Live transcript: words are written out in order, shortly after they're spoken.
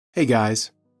Hey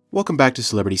guys, welcome back to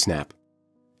Celebrity Snap.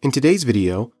 In today's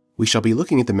video, we shall be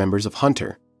looking at the members of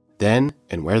Hunter, then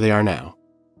and where they are now.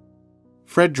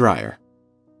 Fred Dryer.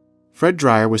 Fred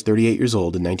Dryer was 38 years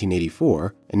old in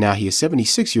 1984, and now he is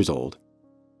 76 years old.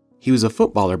 He was a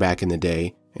footballer back in the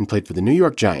day and played for the New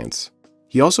York Giants.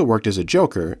 He also worked as a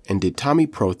Joker and did Tommy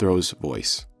Prothrow's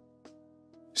voice.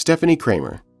 Stepfanie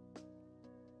Kramer.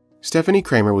 Stepfanie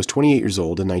Kramer was 28 years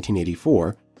old in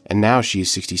 1984, and now she is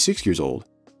 66 years old.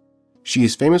 She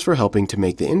is famous for helping to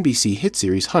make the NBC hit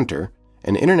series Hunter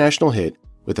an international hit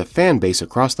with a fan base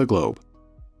across the globe.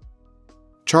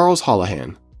 Charles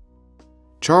Hallahan.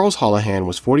 Charles Hallahan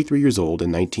was 43 years old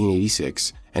in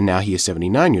 1986, and now he is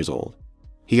 79 years old.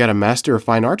 He got a Master of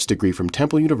Fine Arts degree from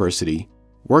Temple University,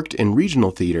 worked in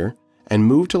regional theater, and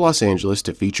moved to Los Angeles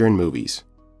to feature in movies.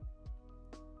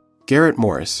 Garrett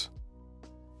Morris.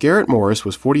 Garrett Morris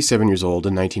was 47 years old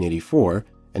in 1984,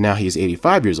 and now he is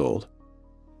 85 years old.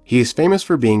 He is famous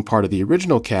for being part of the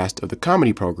original cast of the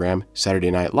comedy program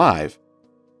Saturday Night Live.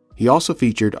 He also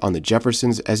featured on The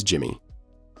Jeffersons as Jimmy.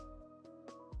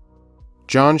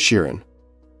 John Shearin.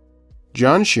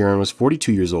 John Shearin was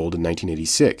 42 years old in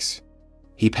 1986.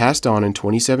 He passed on in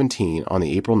 2017 on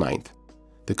the April 9th.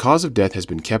 The cause of death has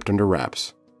been kept under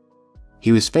wraps.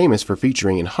 He was famous for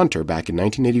featuring in Hunter back in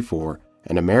 1984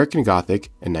 and American Gothic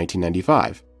in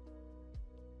 1995.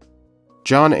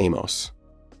 John Amos.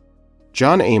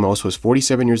 John Amos was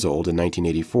 47 years old in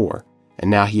 1984,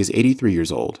 and now he is 83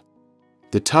 years old.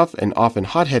 The tough and often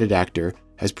hot-headed actor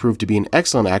has proved to be an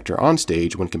excellent actor on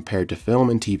stage when compared to film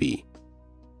and TV.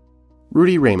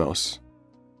 Rudy Ramos.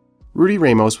 Rudy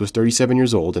Ramos was 37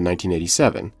 years old in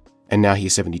 1987, and now he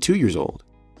is 72 years old.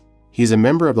 He is a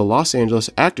member of the Los Angeles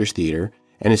Actors Theater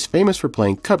and is famous for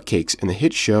playing cupcakes in the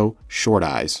hit show Short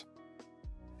Eyes,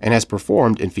 and has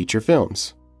performed in feature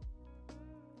films.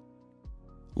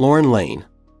 Lauren Lane.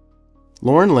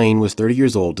 Lauren Lane was 30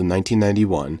 years old in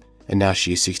 1991, and now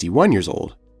she is 61 years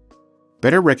old.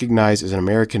 Better recognized as an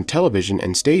American television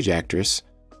and stage actress,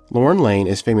 Lauren Lane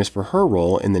is famous for her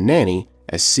role in The Nanny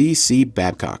as C.C.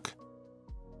 Babcock.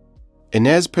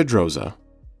 Inez Pedroza.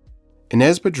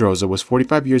 Inez Pedroza was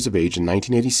 45 years of age in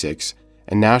 1986,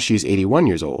 and now she is 81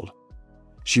 years old.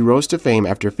 She rose to fame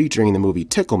after featuring in the movie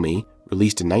Tickle Me,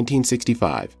 released in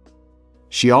 1965.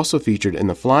 She also featured in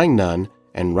The Flying Nun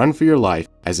and Run for Your Life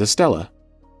as Estella.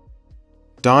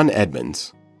 Don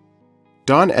Edmonds.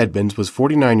 Don Edmonds was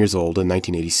 49 years old in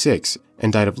 1986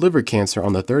 and died of liver cancer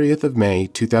on the 30th of May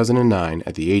 2009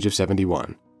 at the age of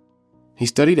 71. He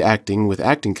studied acting with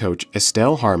acting coach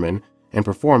Estelle Harmon and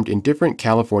performed in different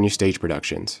California stage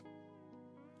productions.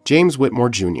 James Whitmore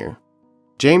Jr.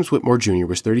 James Whitmore Jr.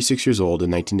 was 36 years old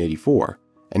in 1984,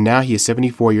 and now he is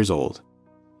 74 years old.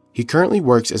 He currently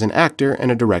works as an actor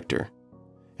and a director,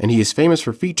 and he is famous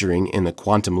for featuring in The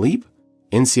Quantum Leap,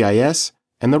 NCIS,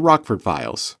 and The Rockford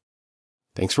Files.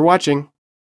 Thanks for watching!